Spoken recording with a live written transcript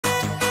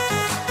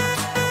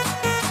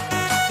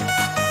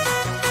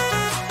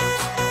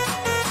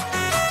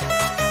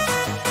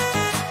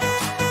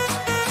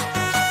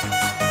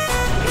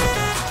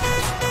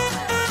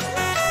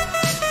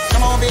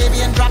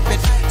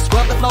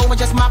the flow and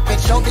just mop it.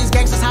 Show these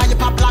gangsters how you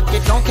pop lock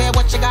it. Don't care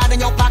what you got in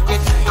your pocket.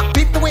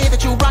 Beat the way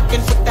that you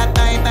rockin' with that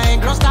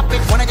thing. Girl, stop it.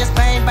 Wanna just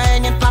bang,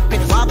 bang and flop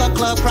it. While the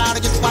club crowd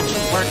are just watching.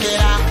 Work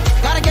it out.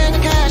 Got a gang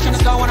of cash and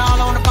it's going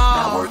all on the ball.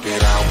 Now work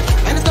it out.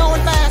 And it's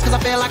going fast cause I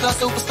feel like a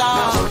superstar.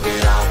 Now work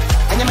it out.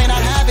 And you may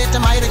not have it, I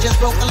might have just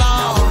broke the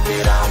law. Now work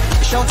it out.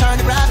 It's your turn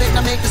to grab it and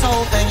I make this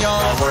whole thing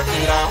yours. Now work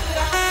it out.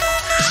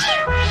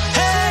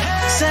 Hey,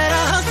 said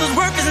our hustle's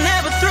work is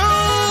never through.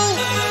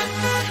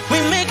 We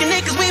making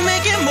it cause we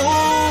make it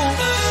move.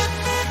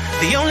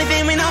 The only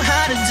thing we know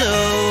how to do.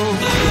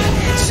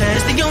 Said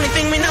it's the only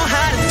thing we know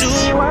how to do.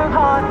 Work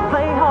hard,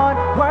 play hard,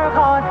 work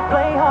hard,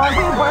 play hard.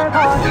 We work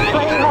hard,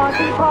 play hard,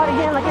 keep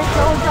partying like it's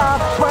your job.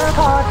 Work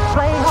hard,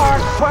 play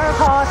hard, work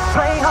hard,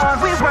 play hard.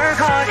 We work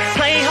hard,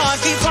 play hard,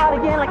 keep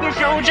partying like it's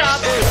your job.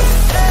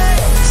 Hey,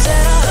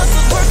 said our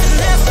hustle's work is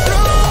never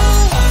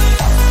through.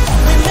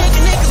 We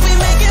making it cause we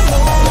make it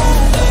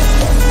move.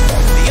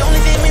 The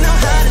only thing we know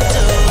how to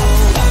do.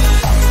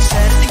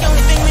 Said it's the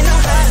only thing we know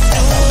how to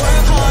do.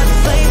 Work hard,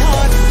 play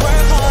hard,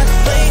 work hard,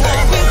 play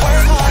hard. We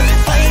work hard,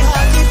 play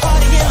hard, keep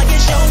partying like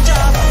it's your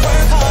job.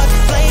 Work hard,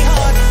 play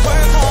hard,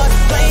 work hard,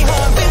 play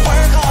hard. We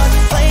work hard,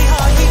 play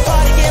hard, keep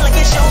partying like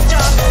it's your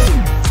job.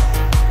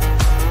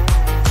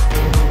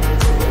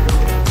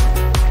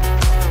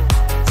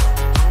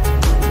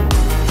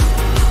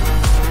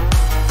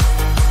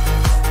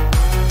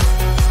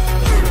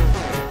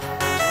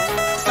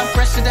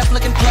 Fresh to death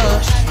looking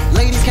plush.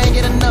 Ladies can't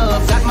get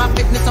enough. Got my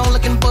fitness on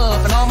looking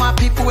buff. And all my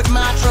people with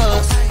my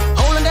trust.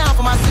 Holding down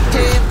for my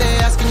city. If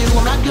they're asking you,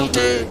 I'm not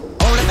guilty.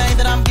 Only thing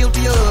that I'm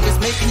guilty of is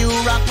making you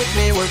rock with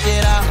me. Work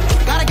it out.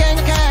 Got a gang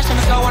of cash and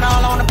it's going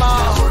all on the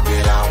ball. Work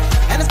it out.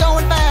 And it's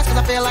going fast cause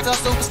I feel like a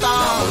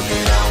superstar. Work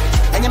it out.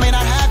 And you may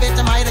not have it,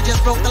 I might have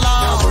just broke the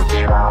law. Work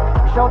it out.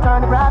 It's your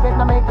turn to grab it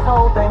and I make this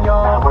whole thing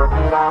yours. Work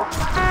it out.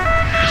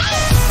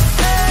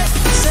 Hey,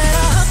 said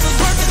our hustle's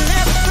work is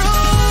never through.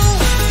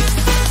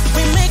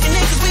 We making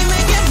it cause we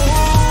make it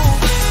move.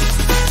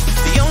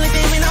 The only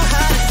thing we know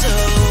how to do.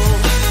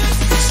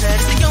 Said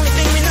it's the only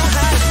thing we know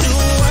how to do.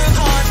 Work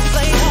hard,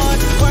 play hard,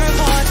 work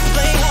hard,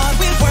 play hard.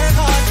 We work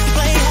hard,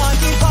 play hard,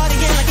 keep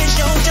partying like it's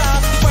your job.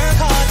 Work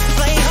hard,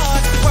 play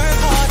hard, work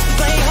hard,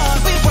 play hard.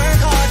 We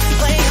work hard,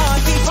 play hard,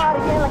 keep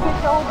partying like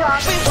it's your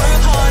job. We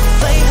work hard,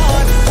 play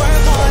hard,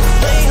 work hard,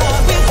 play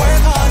hard. We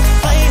work hard,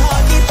 play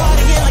hard, keep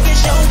partying like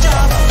it's your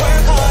job.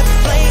 Work hard,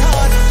 play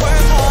hard,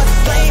 work hard,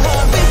 play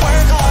hard. We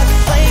work hard,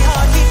 play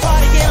hard, keep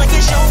partying like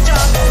it's your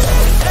job.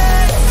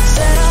 Hey,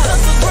 said our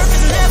hustle's work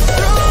is never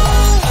through.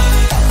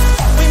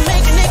 We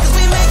making it cause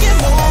we make it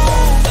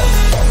move.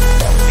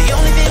 The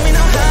only thing we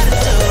know how to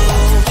do.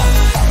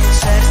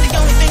 Said it's the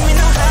only thing we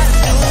know how to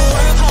do.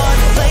 Work hard,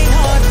 play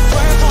hard,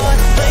 work hard,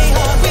 play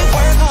hard. We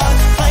work hard,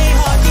 play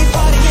hard, keep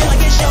partying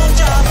like it's your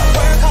job.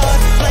 Work hard,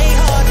 play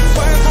hard,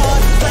 work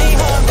hard, play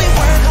hard. We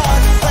work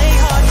hard, play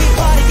hard, keep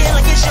partying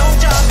like it's your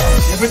job.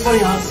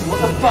 Everybody asks, what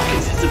the fuck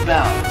is this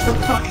about? What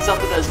the fuck is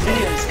up with those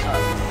videos,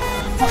 cunt?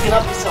 Fucking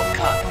up yourself,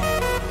 cunt.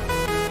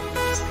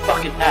 It's a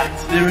fucking act.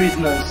 There is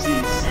no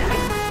sis.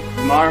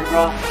 Tomorrow,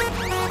 bruh,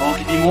 I'll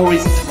give you more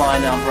reasons to lie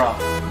now, bruh.